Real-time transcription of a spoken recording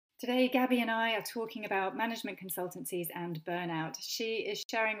Today, Gabby and I are talking about management consultancies and burnout. She is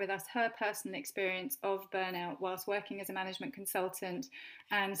sharing with us her personal experience of burnout whilst working as a management consultant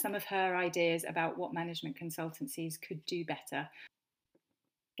and some of her ideas about what management consultancies could do better.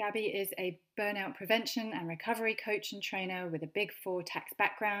 Gabby is a burnout prevention and recovery coach and trainer with a Big Four tax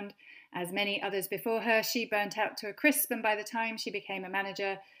background. As many others before her, she burnt out to a crisp, and by the time she became a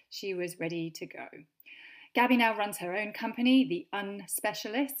manager, she was ready to go. Gabby now runs her own company, The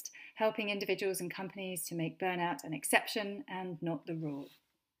Unspecialist, helping individuals and companies to make burnout an exception and not the rule.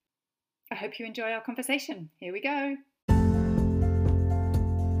 I hope you enjoy our conversation. Here we go.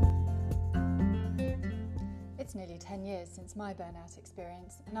 It's nearly 10 years since my burnout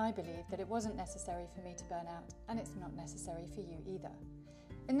experience, and I believe that it wasn't necessary for me to burn out, and it's not necessary for you either.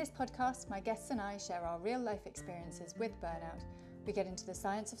 In this podcast, my guests and I share our real-life experiences with burnout. We get into the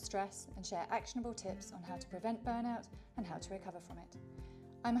science of stress and share actionable tips on how to prevent burnout and how to recover from it.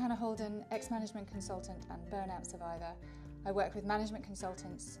 I'm Hannah Holden, ex-management consultant and burnout survivor. I work with management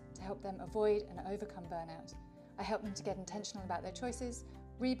consultants to help them avoid and overcome burnout. I help them to get intentional about their choices,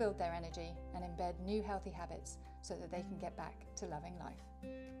 rebuild their energy, and embed new healthy habits so that they can get back to loving life.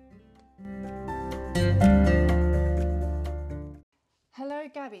 Hello,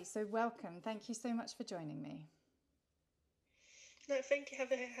 Gabby. So welcome. Thank you so much for joining me. No, thank you for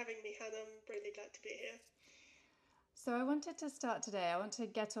having me, Hannah. I'm really glad to be here. So I wanted to start today. I want to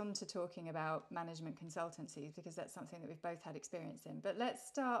get on to talking about management consultancies because that's something that we've both had experience in. But let's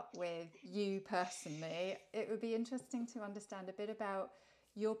start with you personally. It would be interesting to understand a bit about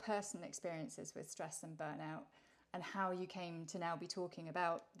your personal experiences with stress and burnout and how you came to now be talking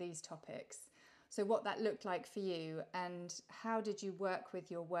about these topics. So what that looked like for you, and how did you work with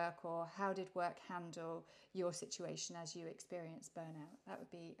your work, or how did work handle your situation as you experienced burnout? That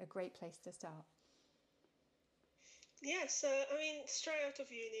would be a great place to start. Yeah, so straight out of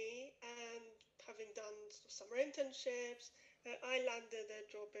uni and having done summer internships, I landed a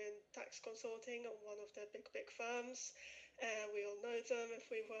job in tax consulting at one of the big firms. We all know them if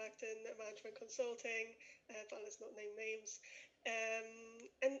we've worked in management consulting, but let's not name names.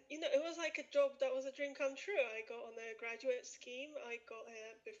 It was like a job that was a dream come true. I got on a graduate scheme. I got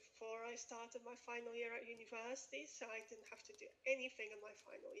here before I started my final year at university, so I didn't have to do anything in my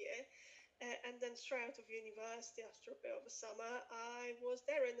final year. And then straight out of university, after a bit of a summer, I was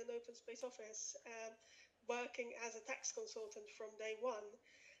there in an open space office, working as a tax consultant from day one.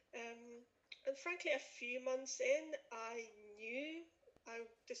 And frankly, a few months in, I knew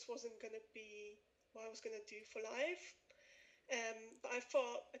this wasn't going to be what I was going to do for life. But I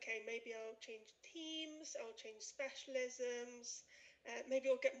thought, okay, maybe I'll change teams, I'll change specialisms,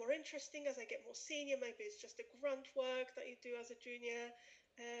 maybe it'll get more interesting as I get more senior, maybe it's just the grunt work that you do as a junior.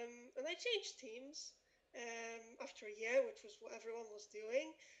 And I changed teams after a year, which was what everyone was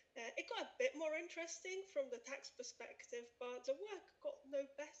doing. It got a bit more interesting from the tax perspective, but the work got no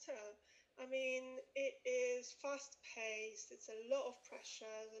better. I mean, it is fast paced, it's a lot of pressure,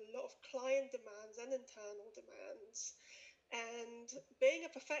 a lot of client demands and internal demands. And being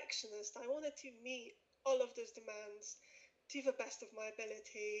a perfectionist, I wanted to meet all of those demands to the best of my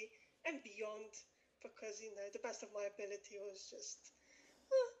ability and beyond, because, the best of my ability was just,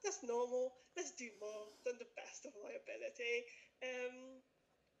 that's normal. Let's do more than the best of my ability.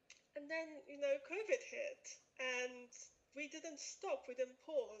 And then, COVID hit and we didn't stop, we didn't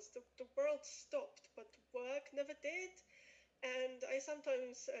pause. The world stopped, but work never did. And I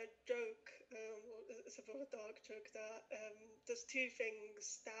sometimes joke, it's a bit of a dark joke, that there's two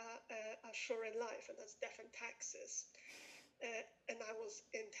things that are sure in life, and that's death and taxes. And I was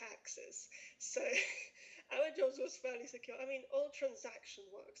in taxes. So our jobs was fairly secure. I mean, all transaction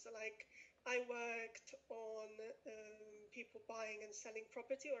work. So like I worked on people buying and selling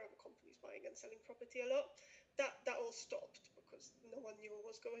property, or other companies buying and selling property a lot. That all stopped because no one knew what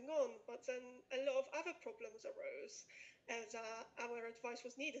was going on. But then a lot of other problems arose as our advice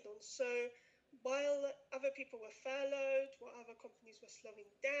was needed on. So while other people were furloughed, while other companies were slowing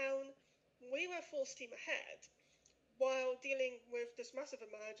down, we were full steam ahead. While dealing with this massive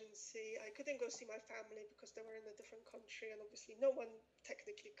emergency, I couldn't go see my family because they were in a different country, and obviously no one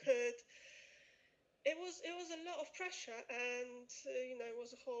technically could. It was a lot of pressure, and it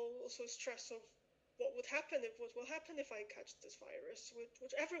was a whole also stress of what will happen if I catch this virus,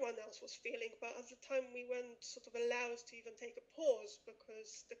 which everyone else was feeling. But at the time, we weren't sort of allowed to even take a pause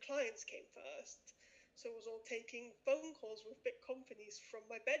because the clients came first. So it was all taking phone calls with big companies from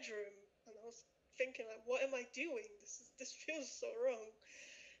my bedroom, and I was thinking, like, what am I doing? This feels so wrong.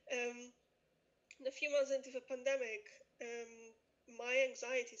 And a few months into the pandemic, my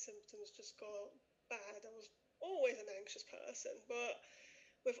anxiety symptoms just got bad. I was always an anxious person, but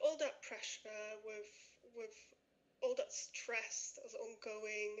with all that pressure, with all that stress that was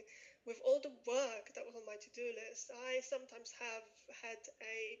ongoing, with all the work that was on my to-do list, I sometimes have had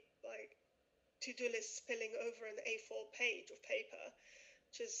a like to-do list spilling over an A4 page of paper,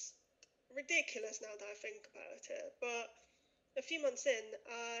 which is ridiculous now that I think about it. But a few months in,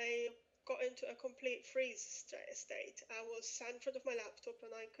 I got into a complete freeze state. I was sat in front of my laptop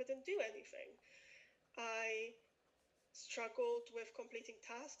and I couldn't do anything. I struggled with completing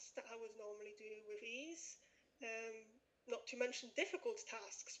tasks that I would normally do with ease, not to mention difficult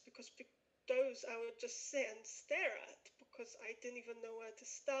tasks, because those I would just sit and stare at because I didn't even know where to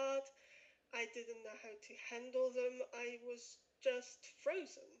start. I didn't know how to handle them. I was just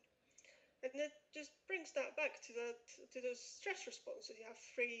frozen. And it just brings that back to those stress responses. You have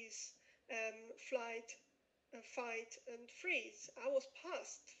freeze, flight, fight, and freeze. I was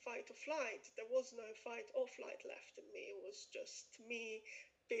past fight or flight. There was no fight or flight left in me. It was just me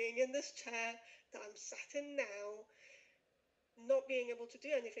being in this chair that I'm sat in now, not being able to do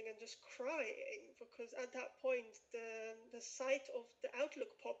anything and just crying, because at that point the sight of the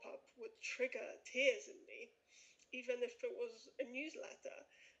Outlook pop-up would trigger tears in me, even if it was a newsletter.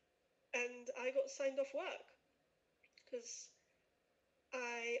 And I got signed off work because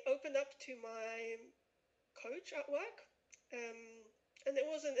I opened up to my coach at work, and it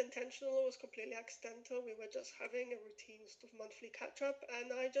wasn't intentional, it was completely accidental. We were just having a routine sort of monthly catch up,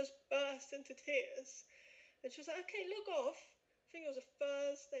 and I just burst into tears. And she was like, okay, log off. I think it was a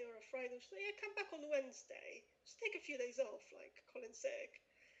Thursday or a Friday. She was like, yeah, come back on Wednesday. Just take a few days off, like calling sick.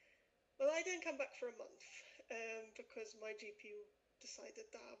 Well, I didn't come back for a month because my GP decided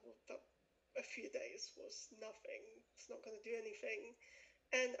that a few days was nothing. It's not going to do anything.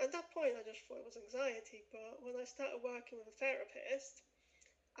 And at that point, I just thought it was anxiety. But when I started working with a therapist,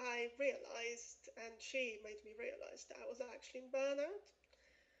 I realized, and she made me realize, that I was actually in burnout,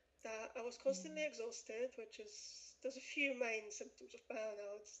 that I was constantly exhausted, which is, there's a few main symptoms of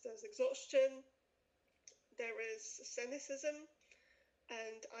burnout. There's exhaustion, there is cynicism,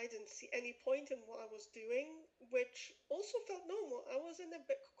 and I didn't see any point in what I was doing, which also felt normal. I was in a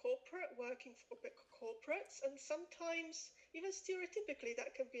big corporate, working for big corporates, and sometimes, even stereotypically,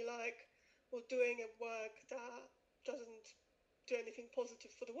 that can be like, well, doing a work that doesn't do anything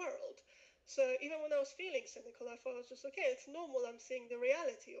positive for the world. So even when I was feeling cynical, I thought I was just, okay, it's normal, I'm seeing the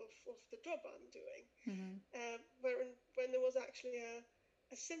reality of the job I'm doing. When there was actually a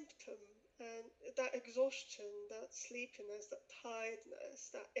symptom, and that exhaustion, that sleepiness, that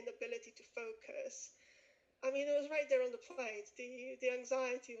tiredness, that inability to focus. I mean, it was right there on the plate. The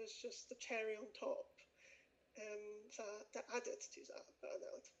anxiety was just the cherry on top, that added to that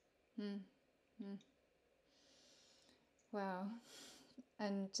burnout. Wow.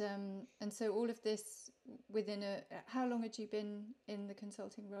 And so all of this within how long had you been in the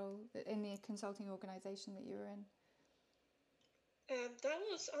consulting role, in the consulting organisation that you were in? That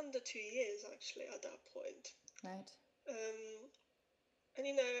was under 2 years actually at that point. Right. And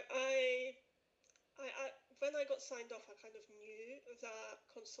you know, I when I got signed off, I kind of knew that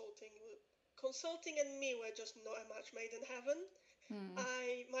consulting and me were just not a match made in heaven.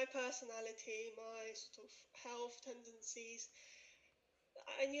 My personality, my sort of health tendencies,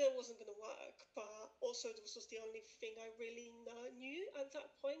 I knew it wasn't going to work, but also this was the only thing I really knew at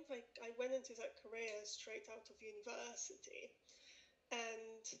that point. I went into that career straight out of university,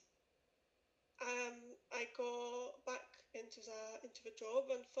 and I got back into the job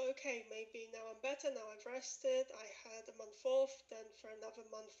and thought, okay, maybe now I'm better. Now I've rested. I had a month off. Then for another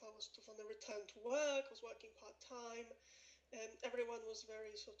month, I was sort of on a return to work. I was working part time. Everyone was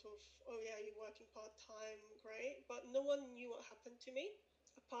very sort of, oh yeah, you're working part time, great. But no one knew what happened to me,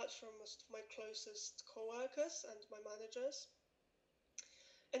 apart from most of my closest co-workers and my managers.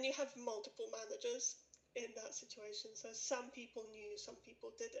 And you have multiple managers in that situation, so some people knew, some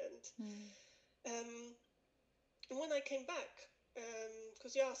people didn't. And when I came back,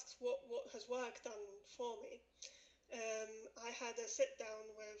 because you asked what has work done for me, I had a sit down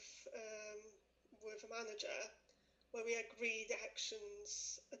with a manager where we agreed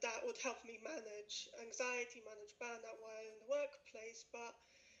actions that would help me manage anxiety, manage burnout while in the workplace. But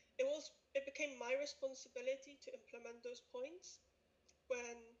it became my responsibility to implement those points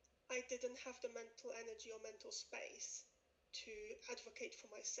when I didn't have the mental energy or mental space to advocate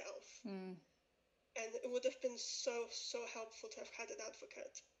for myself. And it would have been so helpful to have had an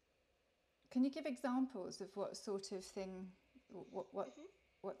advocate. Can you give examples of what sort of thing, what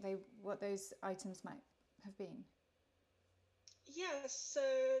those items might have been? Yes, so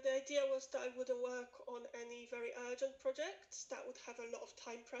the idea was that I wouldn't work on any very urgent projects that would have a lot of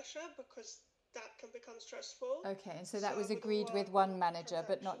time pressure, because that can become stressful. Okay, and so So that was I would agreed with work on one manager,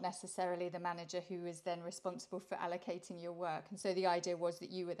 but not transactions. necessarily the manager who was then responsible for allocating your work. And so the idea was that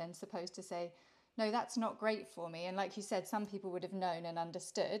you were then supposed to say, no, that's not great for me. And like you said, some people would have known and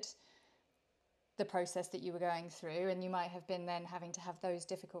understood the process that you were going through, and you might have been then having to have those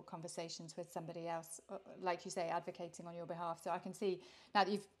difficult conversations with somebody else, like you say, advocating on your behalf. So I can see now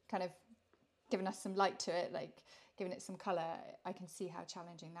that you've kind of given us some light to it, like given it some colour, I can see how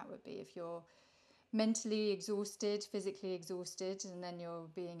challenging that would be if you're mentally exhausted, physically exhausted, and then you're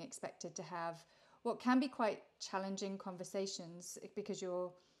being expected to have what can be quite challenging conversations because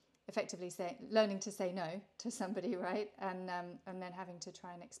you're effectively learning to say no to somebody, right? And then having to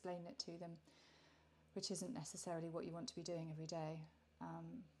try and explain it to them, which isn't necessarily what you want to be doing every day.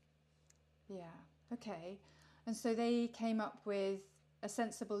 Um, yeah, okay. And so they came up with a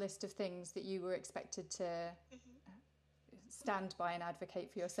sensible list of things that you were expected to Hmm. stand by and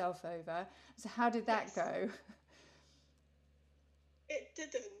advocate for yourself over. So how did that Yes, go? it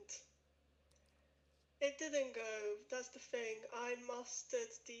didn't. It didn't go. That's the thing. I mustered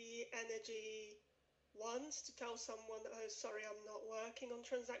the energy once to tell someone, oh, sorry, I'm not working on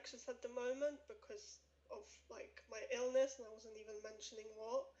transactions at the moment because of like my illness, and I wasn't even mentioning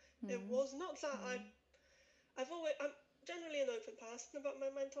what. It Mm, was not that I'm generally an open person about my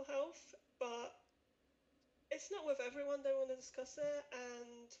mental health, but it's not with everyone they want to discuss it.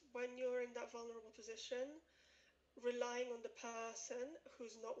 And when you're in that vulnerable position, relying on the person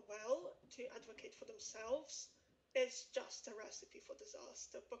who's not well to advocate for themselves is just a recipe for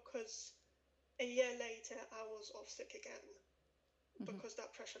disaster, because a year later I was off sick again because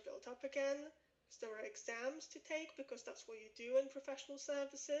that pressure built up again. Because there were exams to take, because that's what you do in professional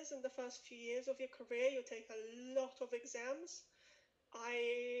services. In the first few years of your career, you take a lot of exams.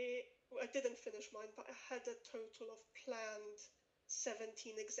 I I didn't finish mine, but I had a total of planned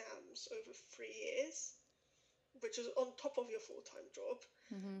 17 exams over 3 years, which is on top of your full-time job,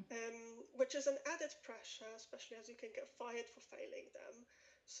 which is an added pressure, especially as you can get fired for failing them.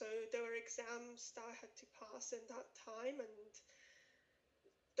 So there were exams that I had to pass in that time, and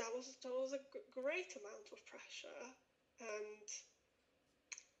that was a great amount of pressure, and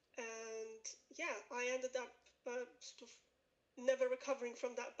and yeah, I ended up sort of never recovering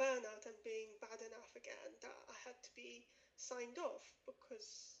from that burnout and being bad enough again that I had to be signed off,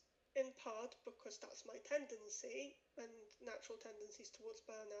 because in part because that's my tendency, and natural tendencies towards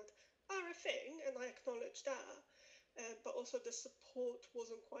burnout are a thing, and I acknowledge that. But also the support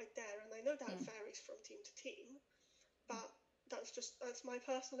wasn't quite there, and I know that varies from team to team, but that's my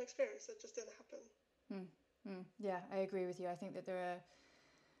personal experience. That just didn't happen. yeah, I agree with you. I think that there are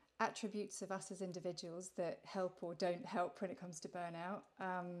attributes of us as individuals that help or don't help when it comes to burnout.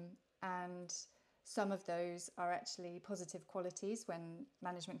 And some of those are actually positive qualities when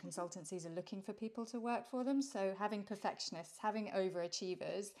management consultancies are looking for people to work for them. So having perfectionists, having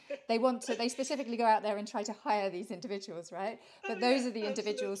overachievers, they specifically go out there and try to hire these individuals, right? Oh But those yeah, are the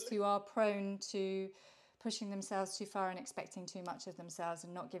individuals absolutely. who are prone to pushing themselves too far and expecting too much of themselves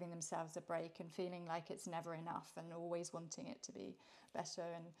and not giving themselves a break and feeling like it's never enough and always wanting it to be better.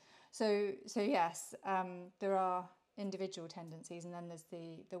 And so yes, there are individual tendencies, and then there's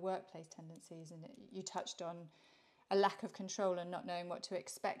the workplace tendencies. And you touched on a lack of control and not knowing what to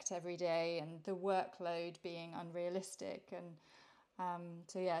expect every day, and the workload being unrealistic. And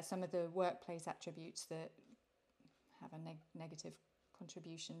so yeah, some of the workplace attributes that have a negative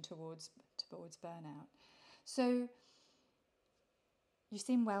contribution towards burnout. So you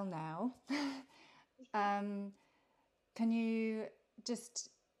seem well now. um, can you just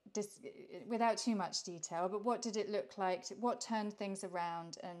without too much detail, but what did it look like? What turned things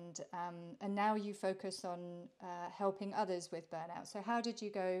around? And now you focus on helping others with burnout. So how did you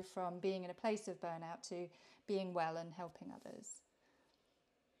go from being in a place of burnout to being well and helping others?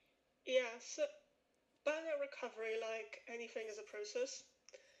 Yeah, so burnout recovery, like anything, is a process.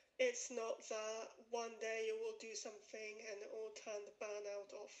 It's not that one day you will do something and it will turn the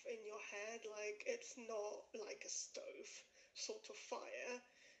burnout off in your head. Like, it's not like a stove sort of fire.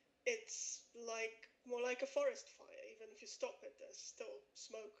 It's like more like a forest fire. Even if you stop it, there's still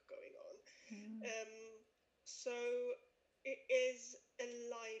smoke going on. Um, so it is a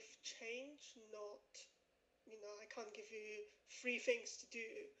life change, not, I can't give you three things to do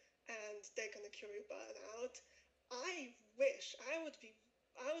and they're gonna cure your burnout. I wish I would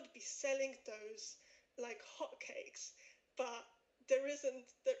be selling those like hotcakes, but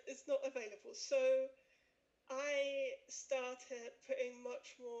it's not available. So I started putting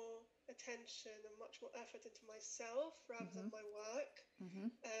much more attention and much more effort into myself rather than my work.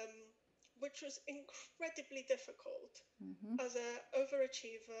 Um, which was incredibly difficult. Mm-hmm. As an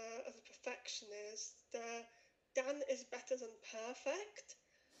overachiever, as a perfectionist, the done is better than perfect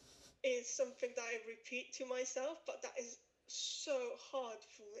is something that I repeat to myself, but that is so hard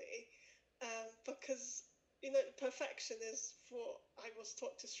for me because perfection is what I was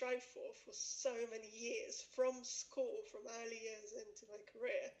taught to strive for so many years from school, from early years into my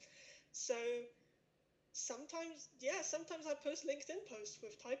career. So sometimes I post LinkedIn posts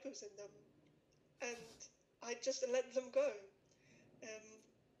with typos in them, and I just let them go. Um,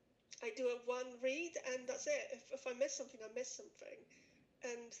 I do a one read, and that's it. If I miss something, I miss something.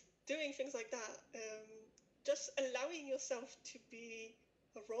 And doing things like that, just allowing yourself to be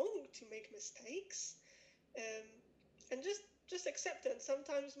wrong, to make mistakes, um, and just accept it. And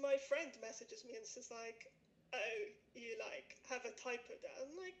sometimes my friend messages me and says like, "Oh, you like have a typo there."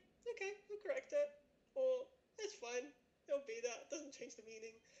 I'm like, "Okay, I'll correct it," or "It's fine, it'll be that. It doesn't change the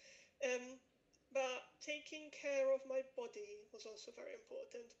meaning." Um, but taking care of my body was also very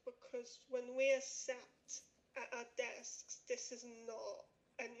important because when we are sat at our desks, this is not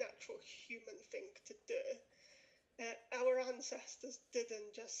a natural human thing to do. Our ancestors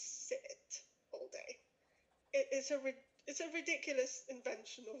didn't just sit all day. It's a ridiculous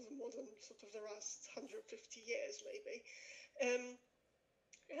invention of the modern sort of the last 150 years maybe. Um,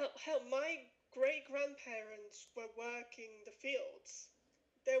 hell, my great grandparents were working the fields.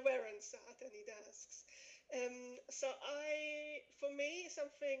 They weren't sat at any desks. For me,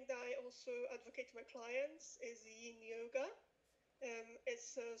 something that I also advocate to my clients is yin yoga.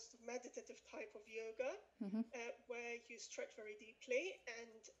 It's a sort of meditative type of yoga Mm-hmm. where you stretch very deeply,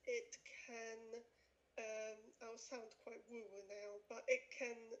 and it can, I'll sound quite woo-woo now, but it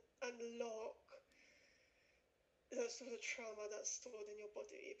can unlock the sort of trauma that's stored in your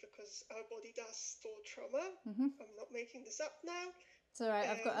body, because our body does store trauma. Mm-hmm. I'm not making this up now. It's all right.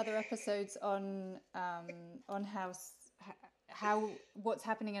 I've got other episodes on how what's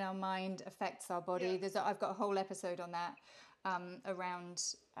happening in our mind affects our body. Yeah. I've got a whole episode on that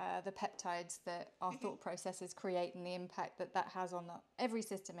around the peptides that our Mm-hmm. thought processes create and the impact that has on every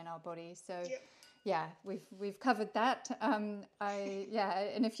system in our body. So Yeah. yeah, we've covered that. And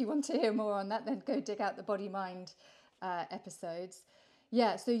if you want to hear more on that, then go dig out the body mind episodes.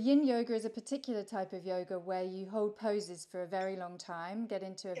 Yeah, so yin yoga is a particular type of yoga where you hold poses for a very long time, get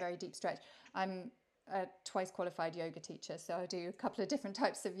into a Yeah. very deep stretch. I'm a twice qualified yoga teacher, so I do a couple of different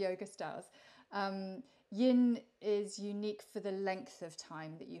types of yoga styles. Yin is unique for the length of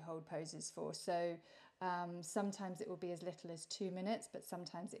time that you hold poses for. So sometimes it will be as little as 2 minutes, but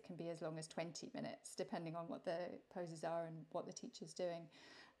sometimes it can be as long as 20 minutes, depending on what the poses are and what the teacher's doing.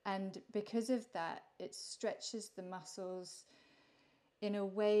 And because of that, it stretches the muscles in a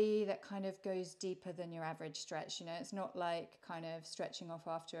way that kind of goes deeper than your average stretch. You know, it's not like kind of stretching off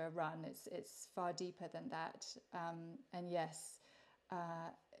after a run. It's far deeper than that. And yes,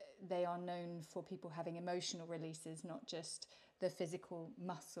 they are known for people having emotional releases, not just the physical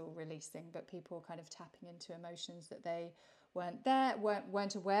muscle releasing, but people kind of tapping into emotions that they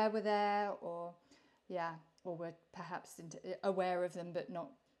weren't aware were there, or were perhaps aware of them but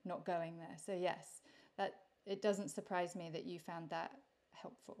not going there. So yes, that it doesn't surprise me that you found that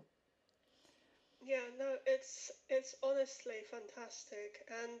helpful. Yeah, no, it's honestly fantastic,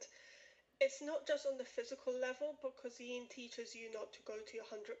 and it's not just on the physical level, because Ian teaches you not to go to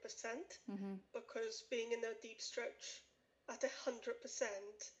 100%, Mm-hmm. because being in a deep stretch at 100%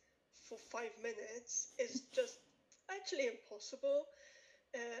 for 5 minutes is just actually impossible,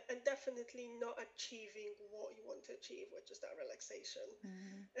 and definitely not achieving what you want to achieve, which is that relaxation.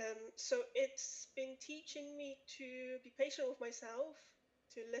 Mm-hmm. So it's been teaching me to be patient with myself,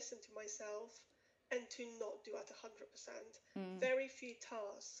 to listen to myself, and to not do at 100%. Mm. Very few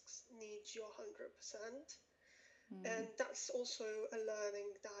tasks need your 100%. And that's also a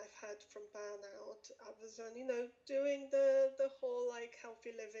learning that I've had from burnout. I was on, doing the whole like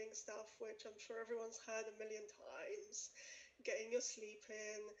healthy living stuff, which I'm sure everyone's heard a million times. Getting your sleep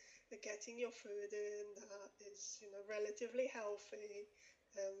in, getting your food in, that is, relatively healthy.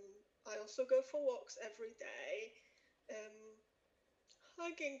 I also go for walks every day. Um,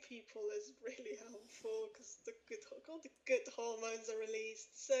 Hugging people is really helpful because all the good hormones are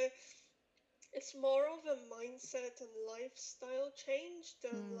released. So it's more of a mindset and lifestyle change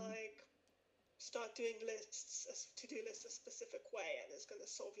than like start doing lists, to-do lists a specific way and it's going to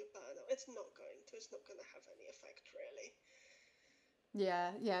solve your burnout. It's not going to. It's not going to have any effect really.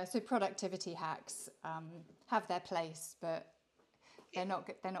 Yeah. So productivity hacks have their place, but they're not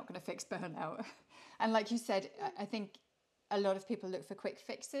going to fix burnout. And like you said, I think a lot of people look for quick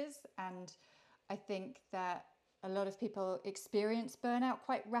fixes, and I think that a lot of people experience burnout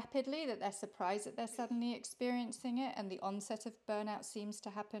quite rapidly, that they're surprised that they're suddenly experiencing it, and the onset of burnout seems to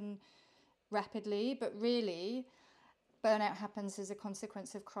happen rapidly. But really, burnout happens as a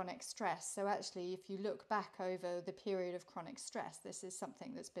consequence of chronic stress. So actually, if you look back over the period of chronic stress, this is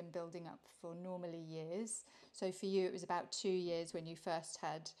something that's been building up for normally years. So for you, it was about 2 years when you first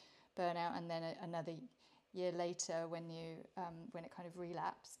had burnout, and then another year later when when it kind of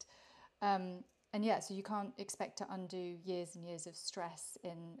relapsed. And yeah, so you can't expect to undo years and years of stress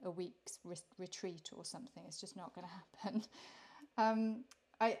in a week's retreat or something. It's just not going to happen.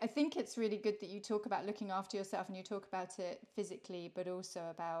 I think it's really good that you talk about looking after yourself, and you talk about it physically, but also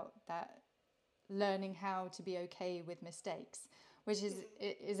about that learning how to be okay with mistakes, which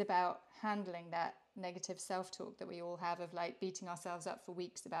is about handling that negative self-talk that we all have, of like beating ourselves up for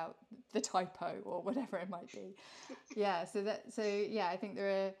weeks about the typo or whatever it might be. Yeah, so yeah, I think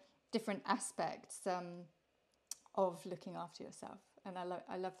there are different aspects of looking after yourself, and I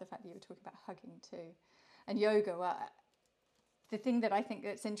love the fact that you were talking about hugging too, and yoga. Well, the thing that I think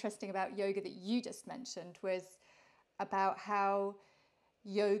that's interesting about yoga that you just mentioned was about how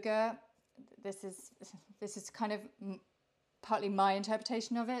yoga, this is kind of partly my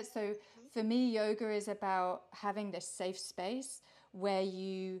interpretation of it. So for me, yoga is about having this safe space where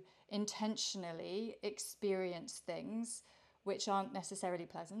you intentionally experience things which aren't necessarily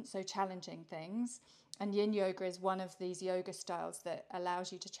pleasant, so challenging things. And yin yoga is one of these yoga styles that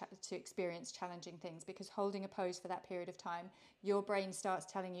allows you to experience challenging things, because holding a pose for that period of time, your brain starts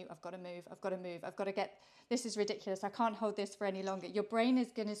telling you, I've got to move, I've got to move, I've got to get, this is ridiculous, I can't hold this for any longer. Your brain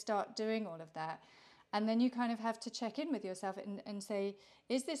is going to start doing all of that. And then you kind of have to check in with yourself and say,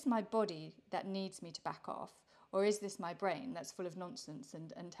 is this my body that needs me to back off? Or is this my brain that's full of nonsense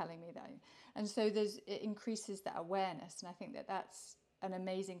and telling me that? And so it increases that awareness. And I think that that's an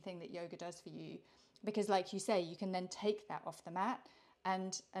amazing thing that yoga does for you. Because like you say, you can then take that off the mat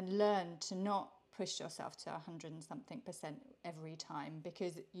and learn to not push yourself to 100 and something % every time,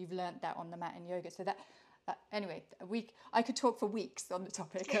 because you've learned that on the mat in yoga. So that, anyway, I could talk for weeks on the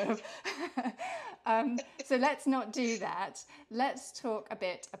topic of so let's not do that. Let's talk a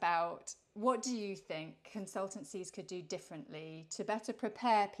bit about, what do you think consultancies could do differently to better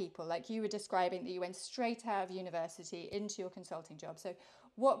prepare people? Like you were describing that you went straight out of university into your consulting job. So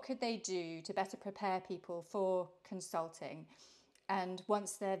what could they do to better prepare people for consulting? And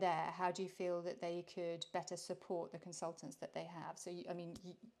once they're there, how do you feel that they could better support the consultants that they have? So,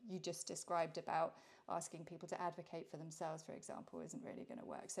 you just described about asking people to advocate for themselves, for example, isn't really going to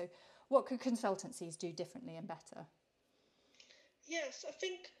work. So what could consultancies do differently and better? Yes, I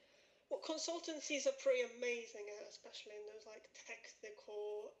think what consultancies are pretty amazing at, especially in those like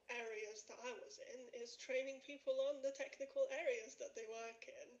technical areas that I was in, is training people on the technical areas that they work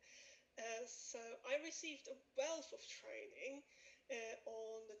in. So I received a wealth of training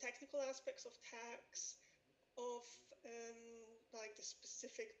on the technical aspects of tax, of like the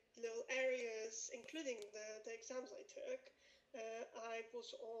specific little areas, including the exams I took. I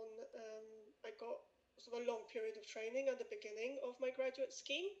was on, I got sort of a long period of training at the beginning of my graduate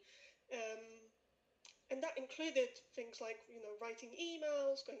scheme. Um, and that included things like, writing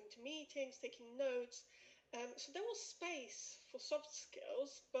emails, going to meetings, taking notes. So there was space for soft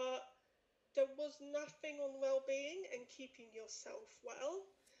skills, but there was nothing on well-being and keeping yourself well.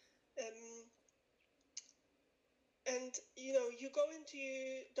 Um, and you go into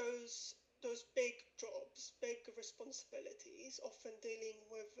those big jobs, big responsibilities, often dealing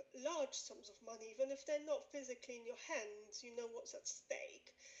with large sums of money, even if they're not physically in your hands, you know what's at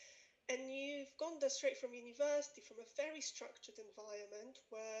stake. And you've gone there straight from university, from a very structured environment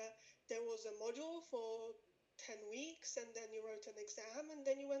where there was a module for 10 weeks, and then you wrote an exam, and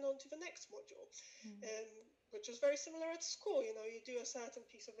then you went on to the next module, which was very similar at school. You do a certain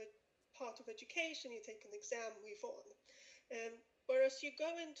piece of it, part of education, you take an exam, move on. Whereas you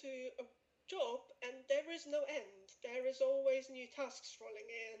go into a job and there is no end. There is always new tasks rolling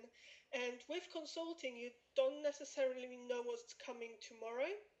in. And with consulting, you don't necessarily know what's coming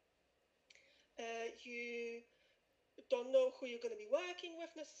tomorrow. You don't know who you're going to be working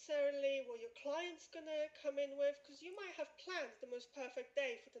with necessarily, what your client's going to come in with, because you might have planned the most perfect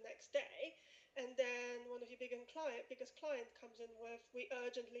day for the next day, and then one of your biggest client comes in with, we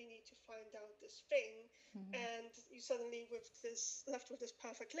urgently need to find out this thing, and you suddenly left with this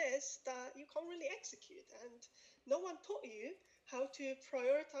perfect list that you can't really execute, and no one taught you how to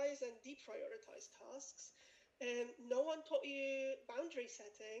prioritize and deprioritize tasks, and no one taught you boundary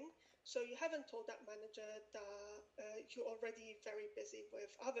setting. So you haven't told that manager that you're already very busy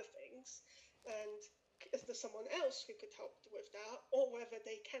with other things, and is there someone else who could help with that, or whether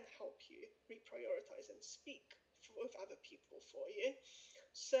they can help you reprioritize and speak with other people for you.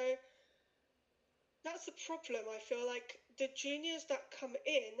 So that's the problem. I feel like the juniors that come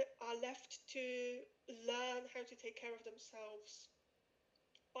in are left to learn how to take care of themselves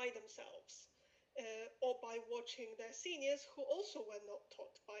by themselves, or by watching their seniors who also were not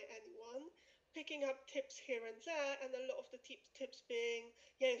taught by anyone, picking up tips here and there, and a lot of the tips being,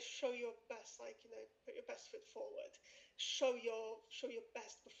 yeah, show your best, like, put your best foot forward, show your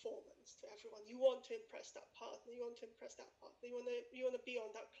best performance to everyone. You want to impress that partner, you want to impress that partner, you want to be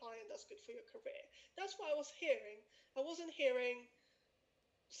on that client that's good for your career. That's what I was hearing. I wasn't hearing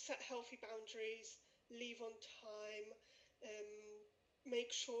set healthy boundaries, leave on time, um,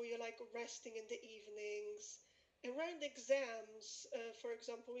 make sure you're like resting in the evenings. Around exams, for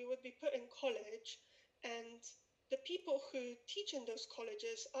example, we would be put in college, and the people who teach in those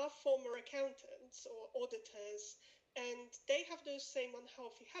colleges are former accountants or auditors, and they have those same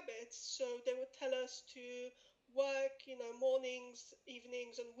unhealthy habits. So they would tell us to work, mornings,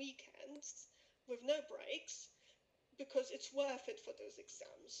 evenings, and weekends with no breaks, because it's worth it for those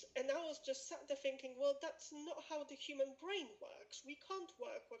exams. And I was just sat there thinking, well, that's not how the human brain works. We can't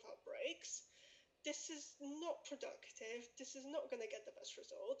work without breaks. This is not productive. This is not going to get the best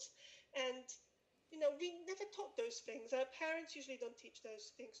results. And, we never taught those things. Our parents usually don't teach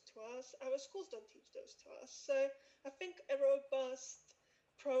those things to us. Our schools don't teach those to us. So I think a robust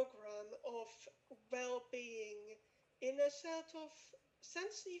program of well-being, in a sort of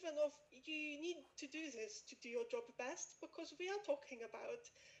sense even of, you need to do this to do your job best, because we are talking about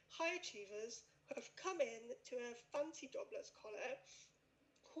high achievers who have come in to a fancy job, let's call it,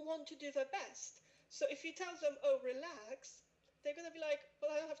 who want to do their best. So if you tell them, oh, relax, they're going to be like,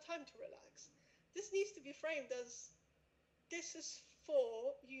 well, I don't have time to relax. This needs to be framed as, this is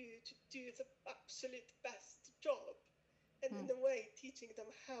for you to do the absolute best job, and in a way teaching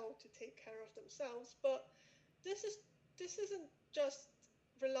them how to take care of themselves. But this isn't just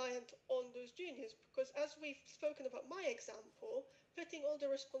reliant on those juniors, because as we've spoken about my example, putting all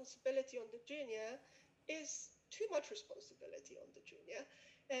the responsibility on the junior is too much responsibility on the junior,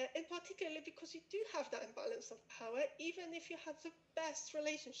 and particularly because you do have that imbalance of power, even if you have the best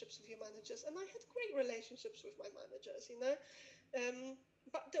relationships with your managers. And I had great relationships with my managers,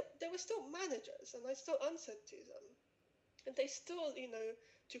 but they were still managers, and I still answered to them. And they still,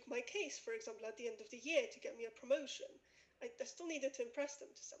 took my case, for example, at the end of the year to get me a promotion. I still needed to impress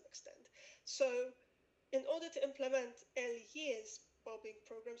them to some extent. So in order to implement early years wellbeing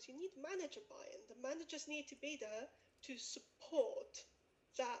programs, you need manager buy-in. The managers need to be there to support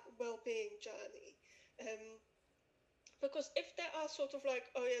that well-being journey. Because if there are sort of like,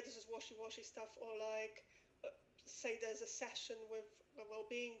 oh yeah, this is washy-washy stuff, or like, say there's a session with a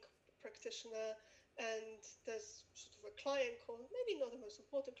well-being practitioner, and there's sort of a client call, maybe not the most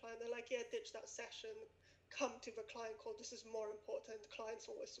important client, they're like, yeah, ditch that session, come to the client call, this is more important,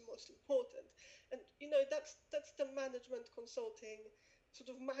 client's always the most important. And that's the management consulting sort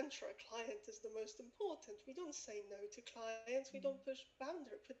of mantra, client is the most important. We don't say no to clients, we don't put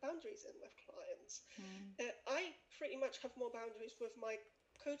boundaries in with clients. I pretty much have more boundaries with my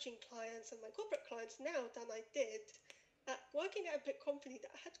coaching clients and my corporate clients now than I did working at a big company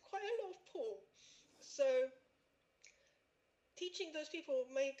that had quite a lot of pull. So teaching those people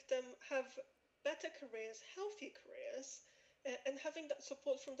make them have better careers, healthy careers, and having that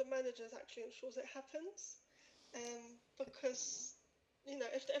support from the managers actually ensures it happens. Because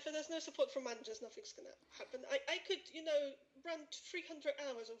if there's no support from managers, nothing's going to happen. I could run 300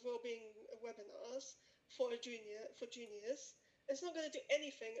 hours of wellbeing webinars for juniors. It's not going to do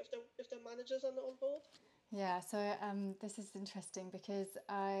anything if the managers are not on board. Yeah, so this is interesting because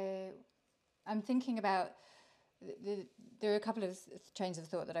I'm thinking about there are a couple of trains of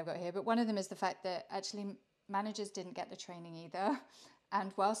thought that I've got here, but one of them is the fact that actually managers didn't get the training either,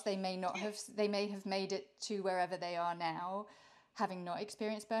 and whilst they may have made it to wherever they are now, having not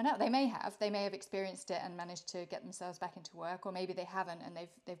experienced burnout. They may have experienced it and managed to get themselves back into work, or maybe they haven't and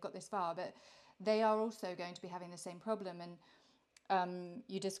they've got this far, but they are also going to be having the same problem. And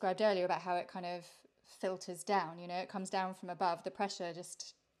you described earlier about how it kind of filters down, it comes down from above, the pressure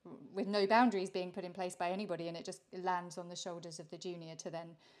just with no boundaries being put in place by anybody, and it just lands on the shoulders of the junior to then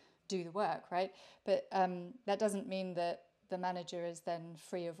do the work, right? But that doesn't mean that the manager is then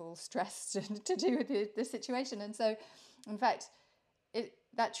free of all stress to do with the situation. And so, in fact,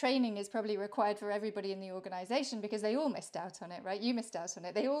 that training is probably required for everybody in the organisation, because they all missed out on it, right? You missed out on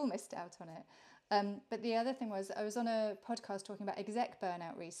it. They all missed out on it. But the other thing was, I was on a podcast talking about exec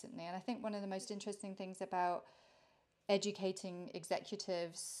burnout recently, and I think one of the most interesting things about educating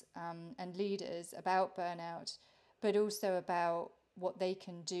executives and leaders about burnout, but also about what they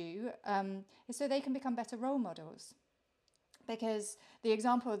can do, is so they can become better role models. Because the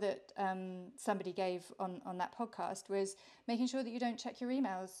example that somebody gave on that podcast was making sure that you don't check your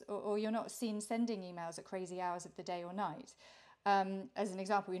emails, or you're not seen sending emails at crazy hours of the day or night. As an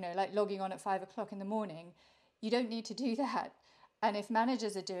example, like logging on at 5 o'clock in the morning, you don't need to do that. And if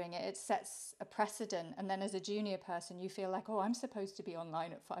managers are doing it, it sets a precedent. And then as a junior person, you feel like, oh, I'm supposed to be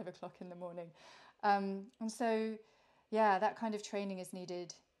online at 5 o'clock in the morning. And so, yeah, that kind of training is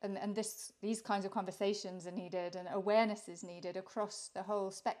needed. And these kinds of conversations are needed, and awareness is needed across the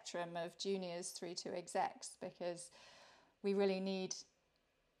whole spectrum of juniors through to execs, because we really need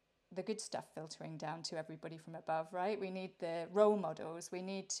the good stuff filtering down to everybody from above, right? We need the role models. We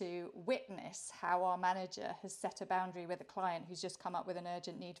need to witness how our manager has set a boundary with a client who's just come up with an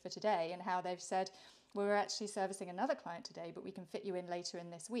urgent need for today, and how they've said, well, we're actually servicing another client today, but we can fit you in later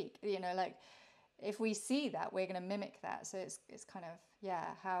in this week. Like, if we see that, we're going to mimic that. So it's kind of,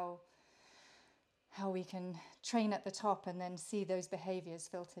 yeah, how we can train at the top and then see those behaviors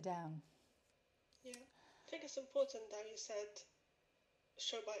filter down. Yeah, I think it's important that you said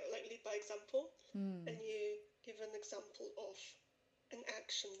lead by example, and you give an example of an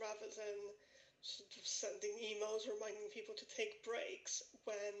action rather than sort of sending emails reminding people to take breaks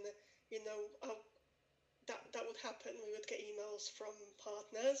when that would happen. We would get emails from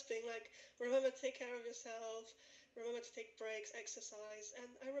partners being like, remember to take care of yourself, remember to take breaks, exercise. And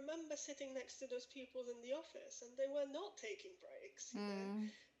I remember sitting next to those people in the office, and they were not taking breaks,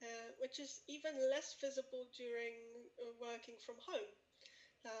 which is even less visible during working from home.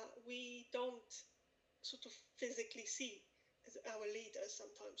 We don't sort of physically see our leaders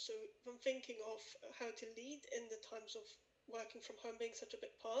sometimes. So if I'm thinking of how to lead in the times of working from home being such a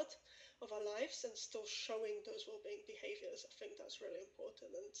big part of our lives and still showing those well-being behaviors, I think that's really important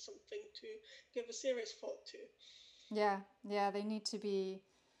and something to give a serious thought to. Yeah, they need to be.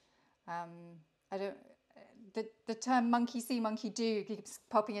 I don't. The term monkey see, monkey do keeps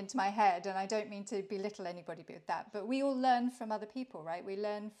popping into my head, and I don't mean to belittle anybody with that, but we all learn from other people, right? We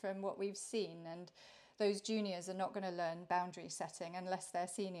learn from what we've seen, and those juniors are not going to learn boundary setting unless their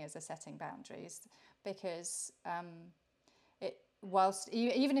seniors are setting boundaries, because whilst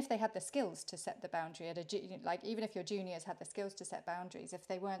even if they had the skills to set the boundary even if your juniors had the skills to set boundaries, if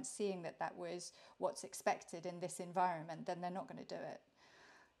they weren't seeing that was what's expected in this environment, then they're not going to do it.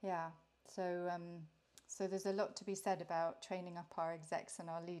 Yeah. So there's a lot to be said about training up our execs and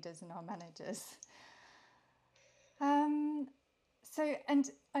our leaders and our managers. And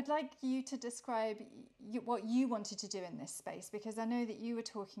I'd like you to describe what you wanted to do in this space, because I know that you were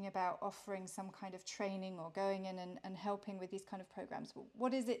talking about offering some kind of training or going in and helping with these kind of programs.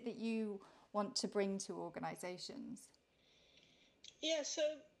 What is it that you want to bring to organizations? Yeah, so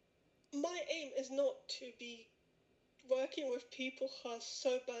my aim is not to be working with people who are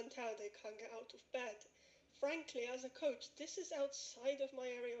so burnt out they can't get out of bed. Frankly, as a coach, this is outside of my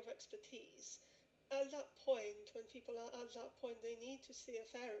area of expertise. At that point, when people are at that point, they need to see a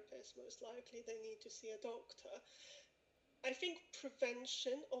therapist, most likely they need to see a doctor. I think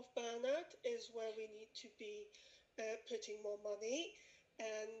prevention of burnout is where we need to be putting more money,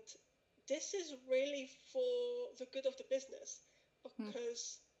 and this is really for the good of the business,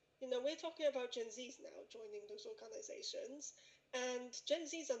 because we're talking about Gen Zs now joining those organizations, and Gen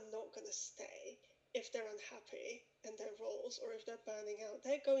Zs are not going to stay if they're unhappy in their roles or if they're burning out.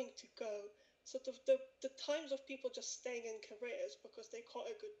 They're going to go. Sort of the times of people just staying in careers because they got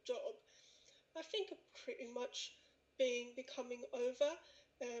a good job, I think, are pretty much becoming over.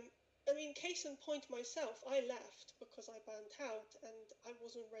 I mean, case in point, myself, I left because I burnt out and I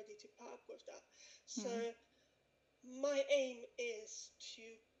wasn't ready to put up with that. So my aim is to,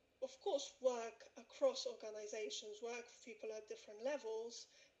 of course, work across organizations, work with people at different levels,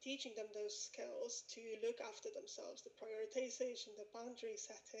 teaching them those skills to look after themselves, the prioritization, the boundary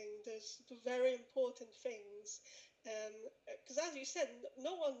setting, those very important things. Because as you said,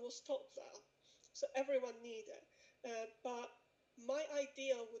 no one will stop that. So everyone needs it. But my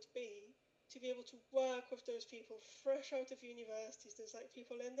ideal would be to be able to work with those people fresh out of universities. There's like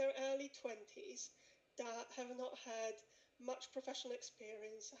people in their early 20s that have not had much professional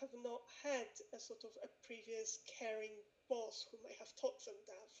experience, have not had a sort of a previous caring boss who may have taught them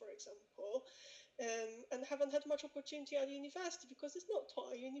that, for example, and haven't had much opportunity at university because it's not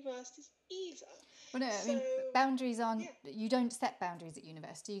taught at universities either. Well, no, I mean, boundaries aren't, you don't set boundaries at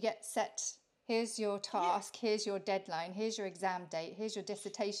university. You get set, here's your task, here's your deadline, here's your exam date, here's your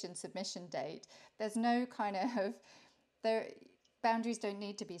dissertation submission date. There's no kind of, boundaries don't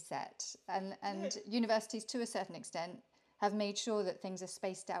need to be set. And universities, to a certain extent, have made sure that things are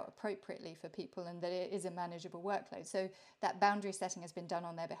spaced out appropriately for people and that it is a manageable workload. So that boundary setting has been done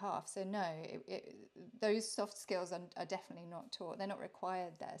on their behalf. So no, those soft skills are definitely not taught. They're not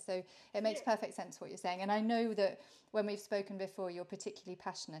required there. So it makes perfect sense what you're saying. And I know that when we've spoken before, you're particularly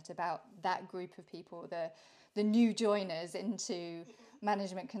passionate about that group of people, the new joiners into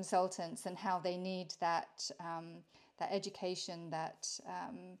management consultants, and how they need that education, that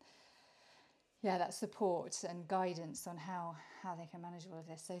support and guidance on how they can manage all of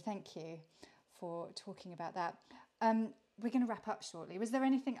this. So thank you for talking about that. We're going to wrap up shortly. Was there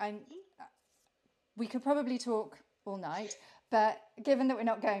anything we could probably talk all night, but given that we're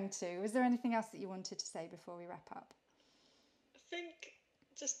not going to, was there anything else that you wanted to say before we wrap up? I think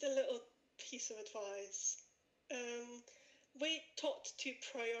just a little piece of advice. We're taught to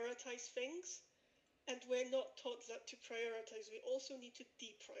prioritize things, and we're not taught that to prioritize. We also need to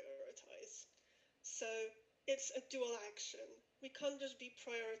deprioritize. So it's a dual action. We can't just be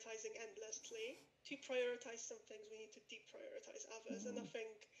prioritizing endlessly. To prioritize some things, we need to deprioritize others. And I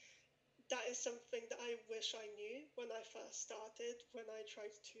think that is something that I wish I knew when I first started, when I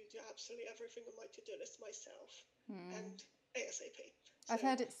tried to do absolutely everything on my to-do list myself and ASAP. So I've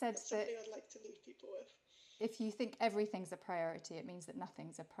heard it said that's something I'd like to leave people with. If you think everything's a priority, it means that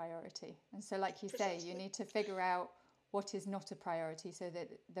nothing's a priority. And so, like you say, you need to figure out what is not a priority so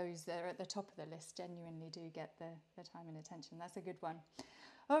that those that are at the top of the list genuinely do get the time and attention. That's a good one.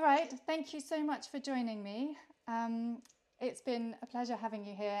 All right. Thank you so much for joining me. It's been a pleasure having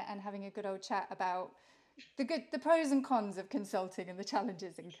you here and having a good old chat about the pros and cons of consulting and the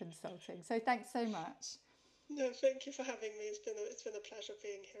challenges in consulting. So thanks so much. No, thank you for having me. It's been a pleasure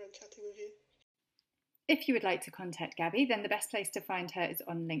being here and chatting with you. If you would like to contact Gabby, then the best place to find her is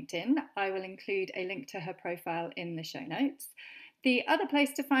on LinkedIn. I will include a link to her profile in the show notes. The other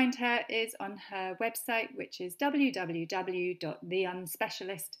place to find her is on her website, which is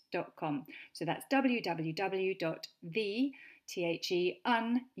www.theunspecialist.com. So that's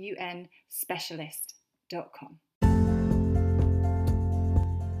www.theunspecialist.com.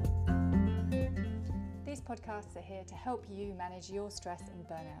 These podcasts are here to help you manage your stress and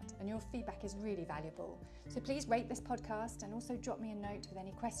burnout, and your feedback is really valuable. So please rate this podcast and also drop me a note with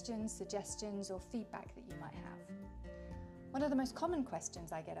any questions, suggestions, or feedback that you might have. One of the most common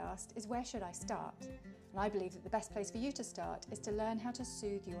questions I get asked is, where should I start? And I believe that the best place for you to start is to learn how to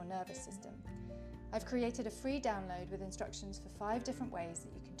soothe your nervous system. I've created a free download with instructions for 5 different ways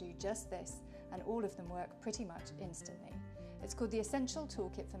that you can do just this, and all of them work pretty much instantly. It's called the Essential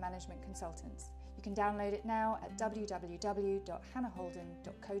Toolkit for Management Consultants. You can download it now at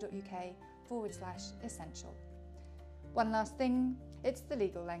www.hannahholden.co.uk/essential. One last thing, it's the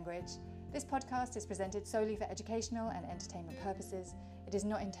legal language. This podcast is presented solely for educational and entertainment purposes. It is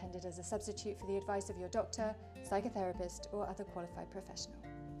not intended as a substitute for the advice of your doctor, psychotherapist, or other qualified professional.